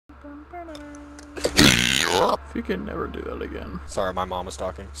You can never do that again. Sorry, my mom was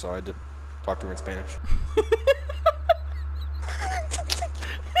talking, so I had to talk to her in Spanish.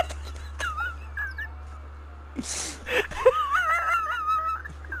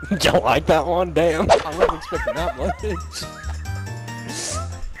 You like that one? Damn. I wasn't expecting that much.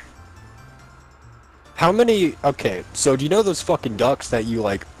 How many... Okay, so do you know those fucking ducks that you,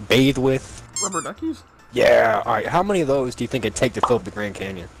 like, bathe with? Rubber duckies? Yeah, alright. How many of those do you think it'd take to fill up the Grand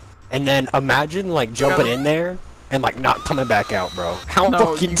Canyon? And then imagine, like, jumping in there and, like, not coming back out, bro. How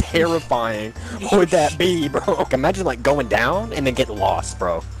fucking terrifying would that be, bro? Imagine, like, going down and then getting lost,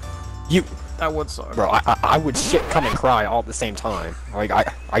 bro. That would suck. Bro, I would shit, come and cry all at the same time. Like,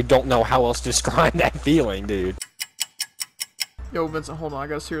 I don't know how else to describe that feeling, dude. Yo, Vincent, hold on. I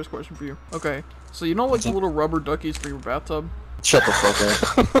got a serious question for you. Okay, so you know, like, the little rubber duckies for your bathtub? Shut the fuck up.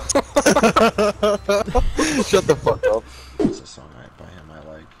 Shut the fuck up. It's a song by him I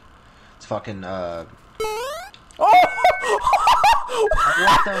like. It's fucking, Oh!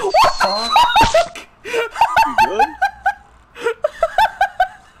 What the fuck? You good?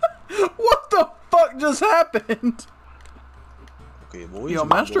 What the fuck just happened? Okay, boys. Yo,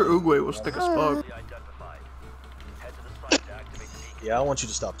 Master Oogway was thick as fuck. Yeah, I want you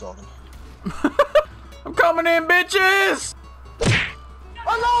to stop talking. I'm coming in, bitches!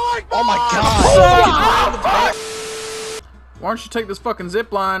 Oh my god! Why don't you take this fucking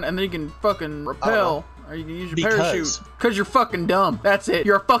zip line and then you can fucking rappel? Or you can use your parachute. Cause you're fucking dumb. That's it.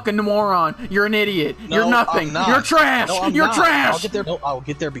 You're a fucking moron. You're an idiot. No, you're nothing. I'm not. You're trash. No, I'm you're not. trash. I'll get there. No, I'll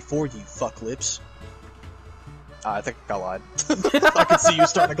get there before you, fuck lips. I think I lied. I can see you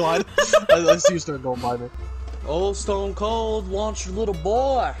starting to glide. I see you starting going by me. Old Stone Cold wants your little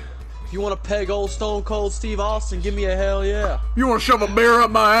boy. If you want to peg old Stone Cold Steve Austin, give me a hell yeah. You want to shove a bear up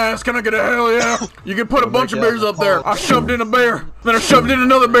my ass? Can I get a hell yeah? You can put a bunch of bears up there. I shoved in a bear. Then I shoved in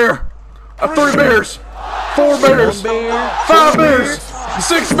another bear. 3 bears. 4 bears. 5 bears.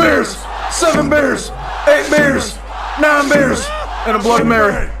 6 bears. 7 bears. 8 bears. 9 bears. And a Bloody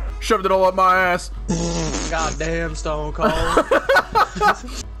Mary. Shoved it all up my ass. Goddamn Stone Cold.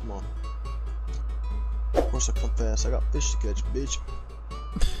 Come on. Of course I come fast. I got fish to catch, bitch.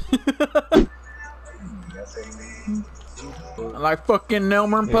 Like fucking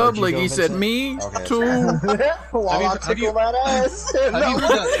Elmer in public, he said, me too. While I tickle that ass.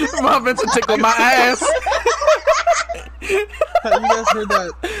 My Vincent tickled my ass. Have you guys heard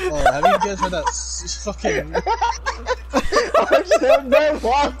that? Have you guys heard that fucking? I said no,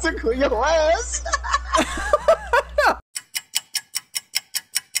 while I tickle your ass.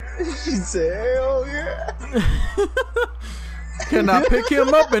 She said, hell yeah. Can I pick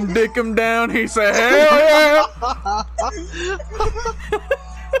him up and dick him down? He said, hell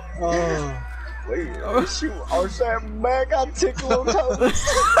yeah. Wait, shoot, our Sam back, I tickle on toes.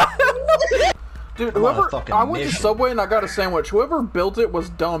 Dude, I went to Subway and I got a sandwich. Whoever built it was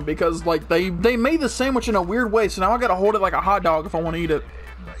dumb because, like, they made the sandwich in a weird way, so now I gotta hold it like a hot dog if I want to eat it.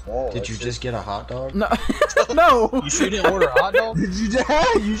 Did you just get a hot dog? No. No. You sure you didn't order a hot dog? Did you?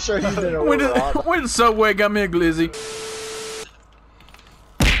 You sure you didn't order a hot dog? Went to Subway, got me a glizzy.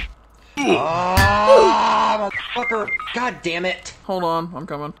 Oh, motherfucker! God damn it! Hold on, I'm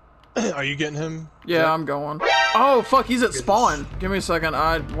coming. Are you getting him? Yeah, I'm going. Oh fuck, he's at spawn. Give me a second.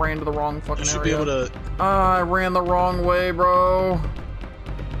 I ran to the wrong fucking area. You should be able to. I ran the wrong way, bro.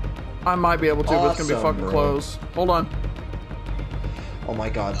 I might be able to, but it's gonna be fucking close. Hold on. Oh my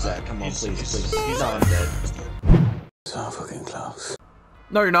god, Zach, come on, please. He's not dead. So fucking close.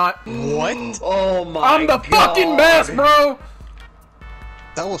 No, you're not. What? Oh my I'm the fucking best, bro.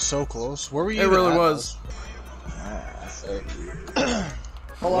 That was so close. Where were you? It really was.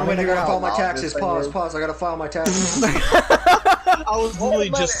 Hold on, wait, I gotta file my taxes. Pause. I gotta file my taxes. I was literally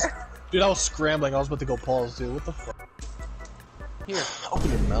just... Dude, I was scrambling. I was about to go pause, dude. What the fuck? Here. Open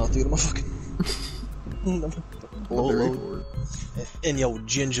your mouth, dude. I'm a fucking... blow load. In your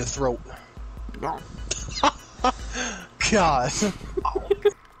ginger throat. God.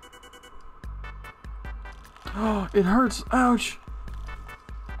 Oh, it hurts. Ouch.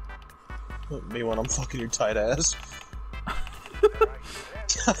 Me when I'm fucking your tight ass.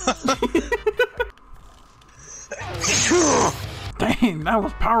 Dang, that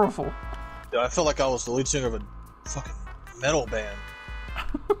was powerful. Dude, I felt like I was the lead singer of a fucking metal band.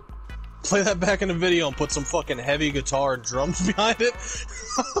 Play that back in the video and put some fucking heavy guitar and drums behind it.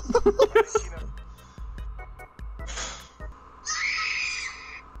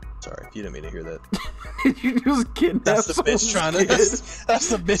 Sorry, you didn't mean to hear that. You just kidnapped That's the bitch trying to. That's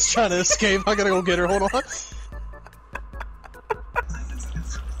the bitch trying to escape. I gotta go get her. Hold on.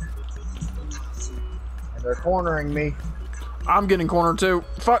 And they're cornering me. I'm getting cornered too.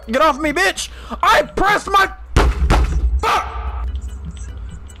 Fuck, get off me, bitch! I pressed my... Fuck!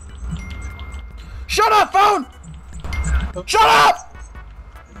 Shut up, phone! Shut up!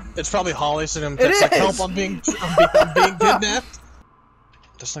 It's probably Holly sending him It text like, help, is. I'm being kidnapped.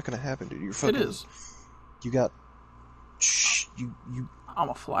 That's not gonna happen, dude. You're fucking... It is. You got... Shh, you...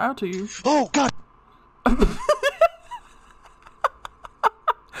 I'ma fly out to you. Oh, God!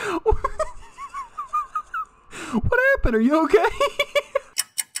 What happened? Are you okay?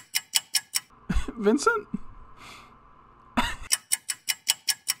 Vincent?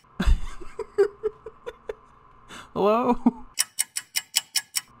 Hello?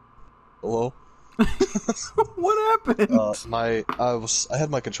 Hello? What happened? I had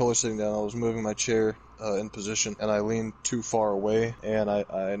my controller sitting down. I was moving my chair in position, and I leaned too far away, and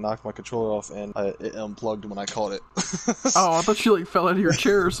I knocked my controller off, and it unplugged when I caught it. Oh, I thought you like fell out of your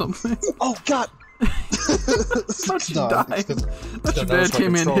chair or something. Oh God! I thought you No, died. I thought your dad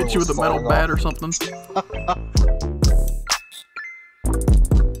came in and hit you with a metal bat or something.